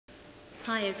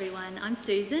Hi everyone, I'm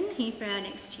Susan, here for our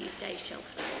next Tuesday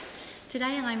Shelf Talk.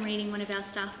 Today I'm reading one of our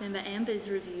staff member Amber's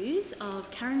reviews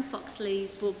of Karen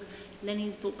Foxlee's book,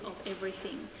 Lenny's Book of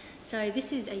Everything. So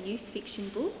this is a youth fiction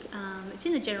book. It's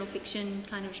in the general fiction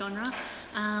kind of genre,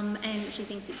 and she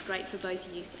thinks it's great for both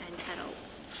youth and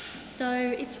adults. So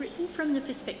it's written from the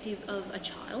perspective of a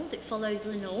child. It follows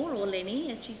Lenore, or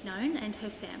Lenny as she's known, and her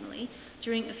family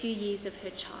during a few years of her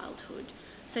childhood.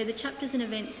 So the chapters and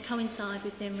events coincide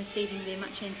with them receiving their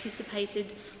much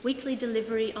anticipated weekly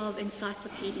delivery of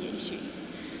encyclopedia issues.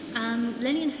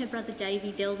 Lenny and her brother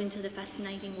Davey delve into the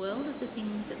fascinating world of the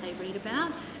things that they read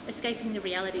about, escaping the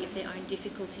reality of their own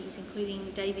difficulties,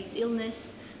 including Davey's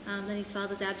illness, Lenny's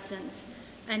father's absence,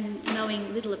 and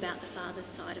knowing little about the father's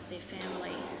side of their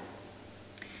family.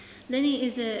 Lenny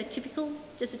is typical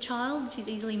as a child. She's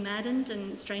easily maddened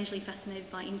and strangely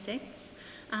fascinated by insects.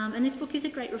 And this book is a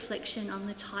great reflection on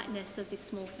the tightness of this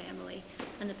small family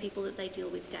and the people that they deal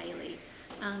with daily.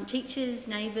 Teachers,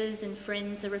 neighbours and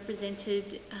friends are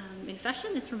represented in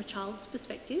fashion as from a child's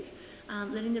perspective,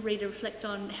 letting the reader reflect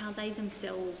on how they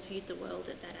themselves viewed the world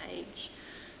at that age.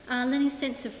 Lenny's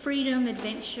sense of freedom,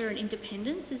 adventure and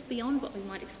independence is beyond what we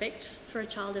might expect for a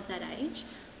child of that age,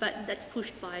 but that's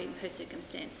pushed by her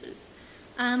circumstances.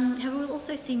 However, we'll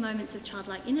also see moments of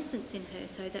childlike innocence in her,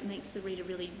 so that makes the reader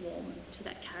really warm to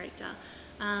that character.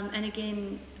 And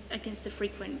again, against the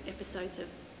frequent episodes of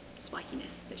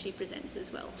spikiness that she presents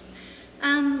as well.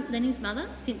 Lenny's mother,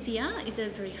 Cynthia, is a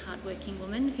very hardworking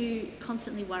woman who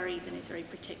constantly worries and is very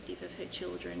protective of her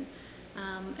children.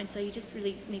 And so you just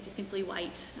really need to simply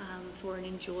wait for and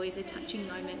enjoy the touching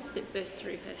moments that burst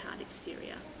through her hard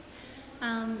exterior.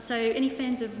 So any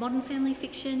fans of modern family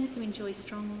fiction who enjoy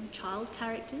strong child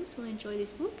characters will enjoy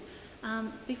this book.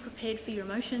 Be prepared for your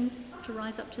emotions to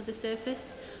rise up to the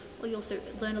surface, or you also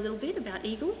learn a little bit about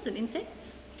eagles and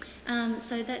insects.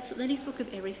 So that's Lenny's Book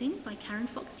of Everything by Karen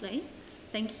Foxlee.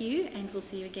 Thank you, and we'll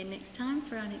see you again next time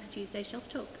for our next Tuesday Shelf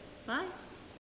Talk. Bye.